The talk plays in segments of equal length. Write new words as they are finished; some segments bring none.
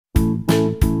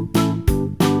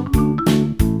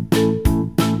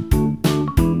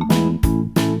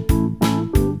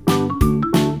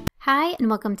Hi, and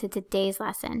welcome to today's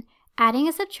lesson, Adding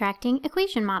and Subtracting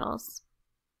Equation Models.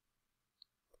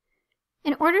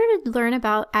 In order to learn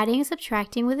about adding and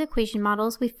subtracting with equation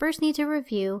models, we first need to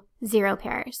review zero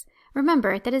pairs.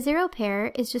 Remember that a zero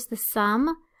pair is just the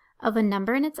sum of a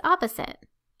number and its opposite.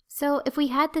 So if we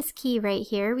had this key right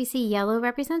here, we see yellow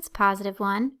represents positive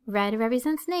 1, red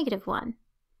represents negative 1.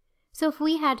 So if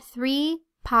we had three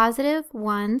positive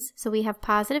 1s, so we have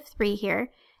positive 3 here,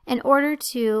 in order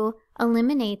to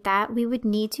eliminate that, we would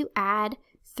need to add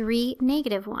 3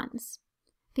 negative 1s,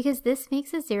 because this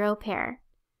makes a zero pair,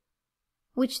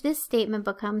 which this statement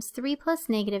becomes 3 plus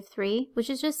negative 3, which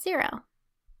is just 0.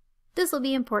 This will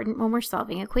be important when we're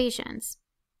solving equations.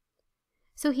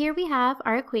 So here we have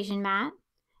our equation mat,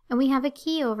 and we have a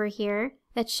key over here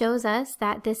that shows us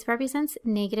that this represents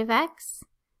negative x,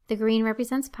 the green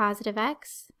represents positive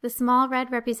x, the small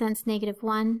red represents negative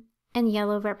 1, and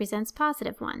yellow represents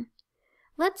positive 1.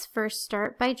 Let's first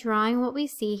start by drawing what we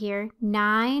see here,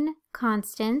 9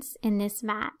 constants in this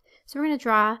mat. So we're going to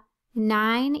draw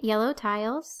 9 yellow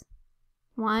tiles,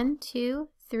 1, 2,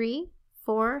 3,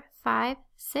 4, 5,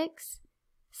 6,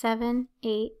 7,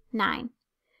 8, 9.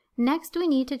 Next we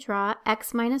need to draw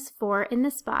x minus 4 in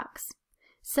this box.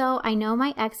 So I know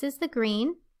my x is the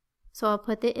green, so I'll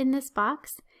put it in this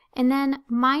box, and then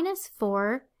minus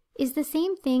 4 is the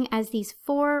same thing as these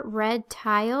 4 red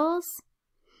tiles,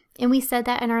 and we said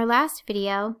that in our last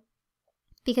video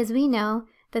because we know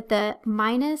that the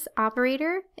minus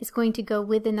operator is going to go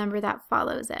with the number that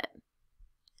follows it.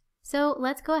 So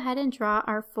let's go ahead and draw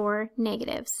our 4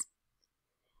 negatives.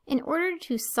 In order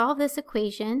to solve this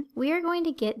equation, we are going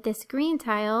to get this green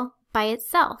tile by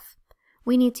itself.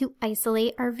 We need to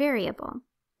isolate our variable.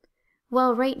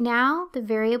 Well, right now the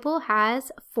variable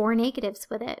has 4 negatives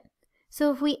with it. So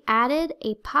if we added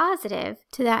a positive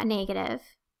to that negative,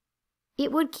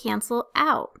 it would cancel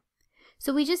out.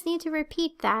 So we just need to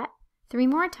repeat that 3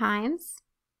 more times,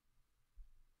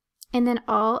 and then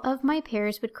all of my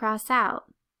pairs would cross out.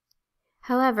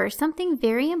 However, something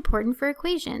very important for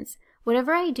equations,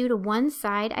 whatever I do to one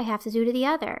side, I have to do to the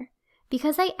other.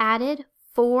 Because I added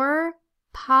 4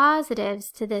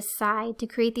 positives to this side to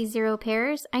create these zero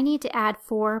pairs, I need to add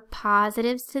 4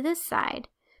 positives to this side.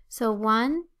 So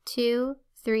 1, 2,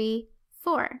 3,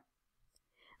 4.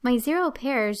 My zero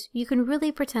pairs, you can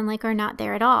really pretend like are not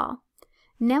there at all.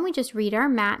 And then we just read our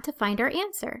mat to find our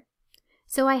answer.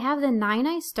 So I have the 9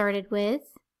 I started with,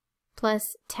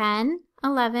 plus 10,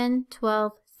 11,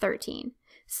 12, 13.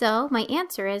 So my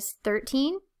answer is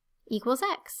 13 equals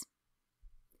x.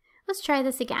 Let's try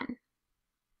this again.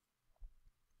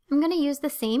 I'm going to use the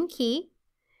same key,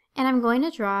 and I'm going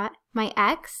to draw my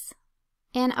x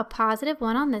and a positive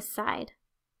 1 on this side.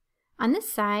 On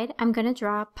this side, I'm going to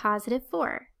draw positive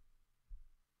 4.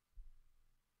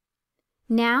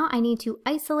 Now I need to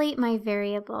isolate my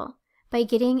variable by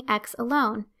getting x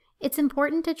alone. It's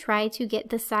important to try to get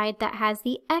the side that has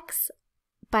the x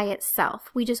by itself.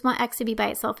 We just want x to be by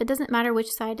itself. It doesn't matter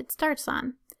which side it starts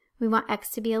on. We want x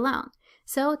to be alone.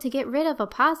 So to get rid of a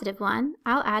positive 1,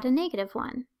 I'll add a negative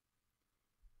 1.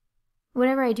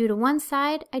 Whatever I do to one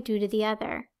side, I do to the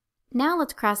other. Now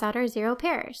let's cross out our zero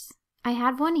pairs. I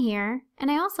had one here, and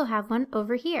I also have one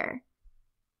over here.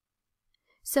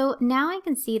 So now I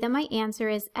can see that my answer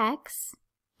is x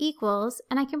equals,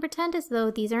 and I can pretend as though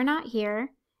these are not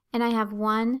here, and I have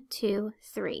 1, 2,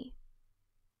 3.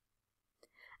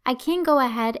 I can go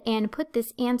ahead and put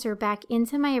this answer back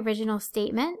into my original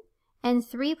statement, and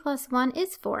 3 plus 1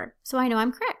 is 4, so I know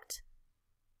I'm correct.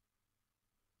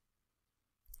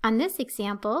 On this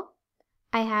example,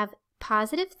 I have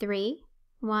positive 3,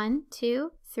 1,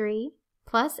 2, 3,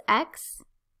 plus x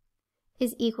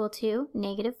is equal to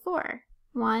negative 4.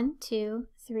 1, 2,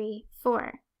 3,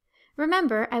 4.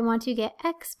 Remember, I want to get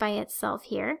x by itself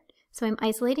here, so I'm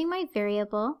isolating my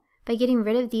variable by getting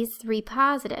rid of these 3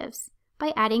 positives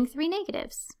by adding 3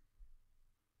 negatives.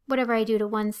 Whatever I do to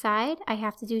one side, I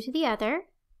have to do to the other,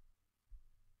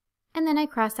 and then I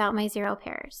cross out my zero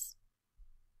pairs.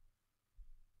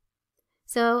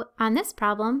 So on this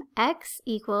problem, x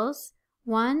equals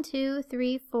 1, 2,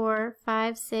 3, 4,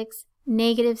 5, 6,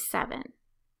 negative 7.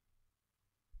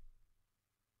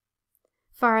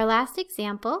 For our last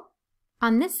example,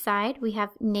 on this side we have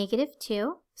negative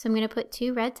 2, so I'm going to put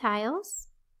 2 red tiles.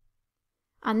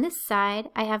 On this side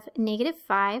I have negative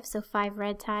 5, so 5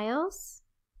 red tiles,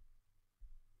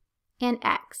 and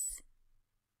x.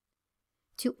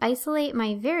 To isolate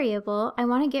my variable, I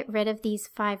want to get rid of these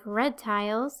 5 red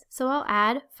tiles, so I'll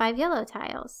add 5 yellow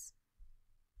tiles.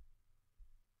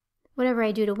 Whatever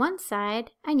I do to one side,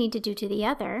 I need to do to the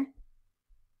other.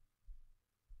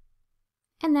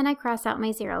 And then I cross out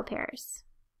my zero pairs.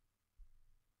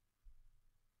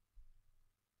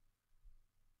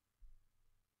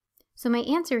 So my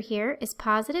answer here is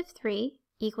positive 3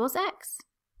 equals x.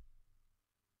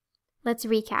 Let's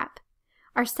recap.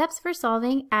 Our steps for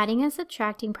solving adding and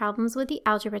subtracting problems with the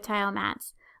algebra tile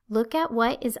mats. Look at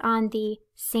what is on the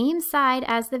same side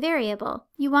as the variable.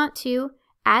 You want to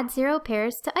add 0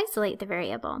 pairs to isolate the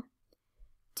variable.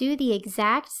 Do the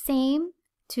exact same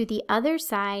to the other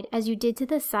side as you did to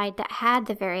the side that had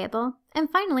the variable.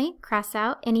 And finally, cross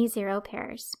out any 0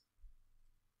 pairs.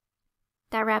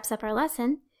 That wraps up our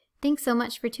lesson. Thanks so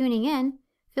much for tuning in.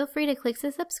 Feel free to click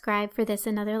the subscribe for this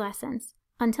and other lessons.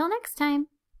 Until next time.